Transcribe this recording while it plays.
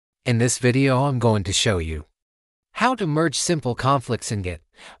In this video I'm going to show you how to merge simple conflicts in Git.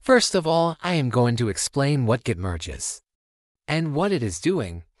 First of all, I am going to explain what Git merge is and what it is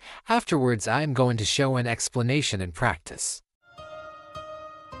doing. Afterwards, I am going to show an explanation in practice.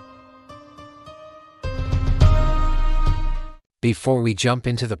 Before we jump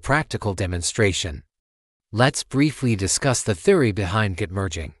into the practical demonstration, let's briefly discuss the theory behind Git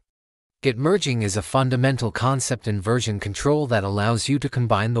merging. Git merging is a fundamental concept in version control that allows you to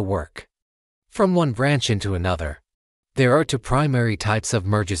combine the work from one branch into another. There are two primary types of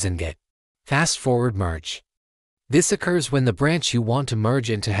merges in Git. Fast-forward merge. This occurs when the branch you want to merge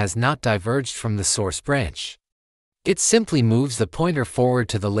into has not diverged from the source branch. It simply moves the pointer forward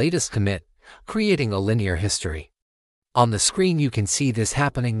to the latest commit, creating a linear history. On the screen you can see this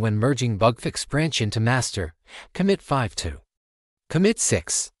happening when merging bugfix branch into master, commit 5 to commit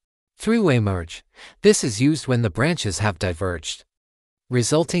 6. Three-way merge. This is used when the branches have diverged,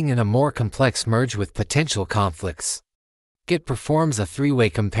 resulting in a more complex merge with potential conflicts. Git performs a three-way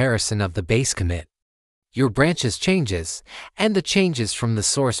comparison of the base commit, your branch's changes, and the changes from the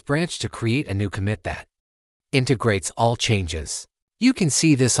source branch to create a new commit that integrates all changes. You can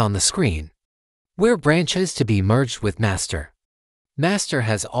see this on the screen, where branch is to be merged with master. Master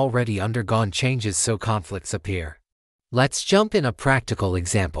has already undergone changes, so conflicts appear. Let's jump in a practical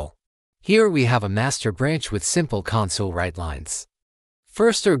example. Here we have a master branch with simple console write lines.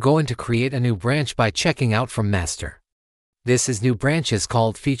 First, we're going to create a new branch by checking out from master. This new branch is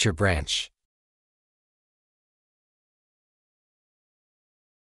called feature branch.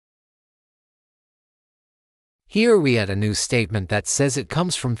 Here we add a new statement that says it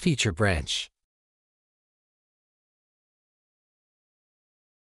comes from feature branch.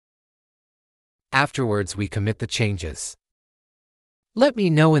 Afterwards, we commit the changes. Let me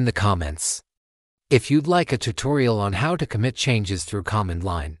know in the comments if you'd like a tutorial on how to commit changes through command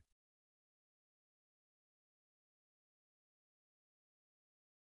line.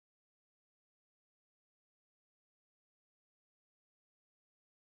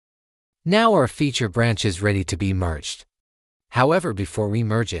 Now our feature branch is ready to be merged. However, before we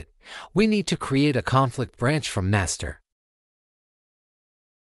merge it, we need to create a conflict branch from master.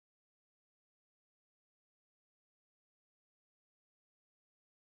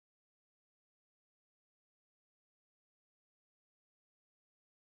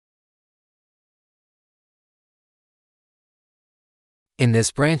 In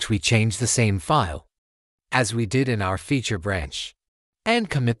this branch we change the same file as we did in our feature branch and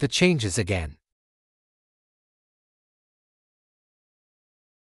commit the changes again.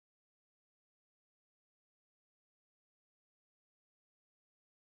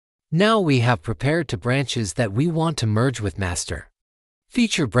 Now we have prepared two branches that we want to merge with master,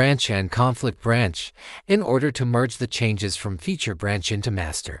 feature branch and conflict branch. In order to merge the changes from feature branch into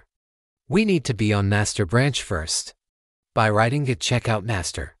master, we need to be on master branch first. By writing git checkout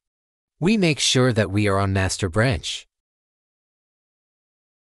master, we make sure that we are on master branch.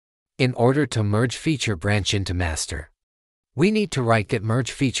 In order to merge feature branch into master, we need to write git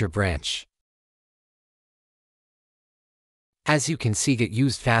merge feature branch. As you can see, Git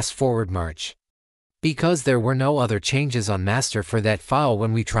used fast-forward merge because there were no other changes on master for that file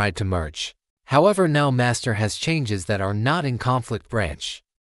when we tried to merge. However, now master has changes that are not in conflict branch.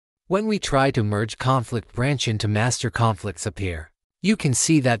 When we try to merge conflict branch into master, conflicts appear. You can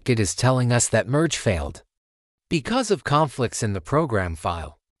see that Git is telling us that merge failed because of conflicts in the program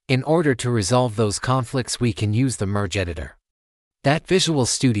file. In order to resolve those conflicts, we can use the merge editor that Visual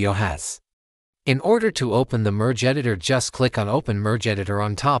Studio has. In order to open the merge editor, just click on Open Merge Editor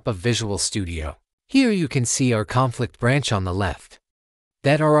on top of Visual Studio. Here you can see our conflict branch on the left.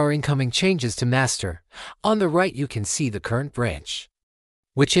 That are our incoming changes to master. On the right you can see the current branch,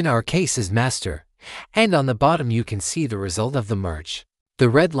 which in our case is master, and on the bottom you can see the result of the merge. The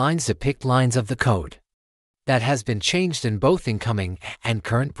red lines depict lines of the code that has been changed in both incoming and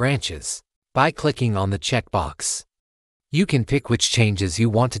current branches. By clicking on the checkbox, you can pick which changes you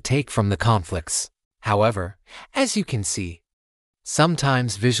want to take from the conflicts. However, as you can see,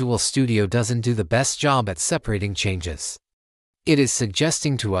 sometimes Visual Studio doesn't do the best job at separating changes. It is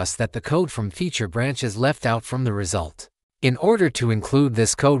suggesting to us that the code from feature branch is left out from the result. In order to include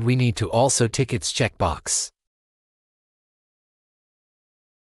this code, we need to also tick its checkbox.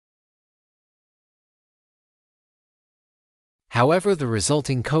 However, the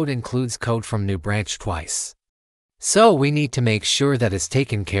resulting code includes code from new branch twice, so we need to make sure that is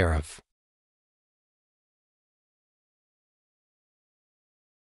taken care of.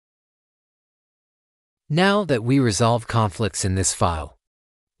 Now that we resolve conflicts in this file,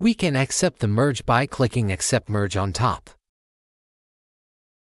 we can accept the merge by clicking Accept Merge on top.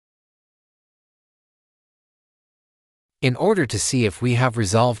 In order to see if we have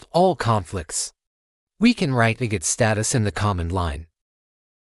resolved all conflicts, we can write a git status in the command line.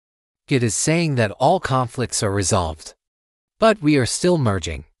 Git is saying that all conflicts are resolved, but we are still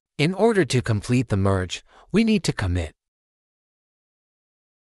merging. In order to complete the merge, we need to commit.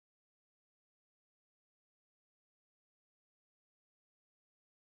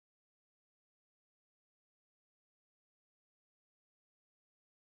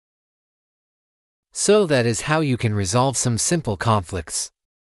 So that is how you can resolve some simple conflicts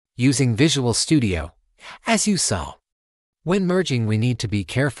using Visual Studio, as you saw. When merging, we need to be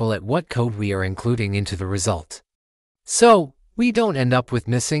careful at what code we are including into the result, so we don't end up with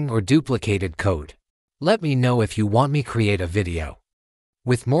missing or duplicated code. Let me know if you want me create a video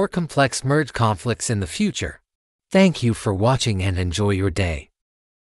with more complex merge conflicts in the future. Thank you for watching and enjoy your day.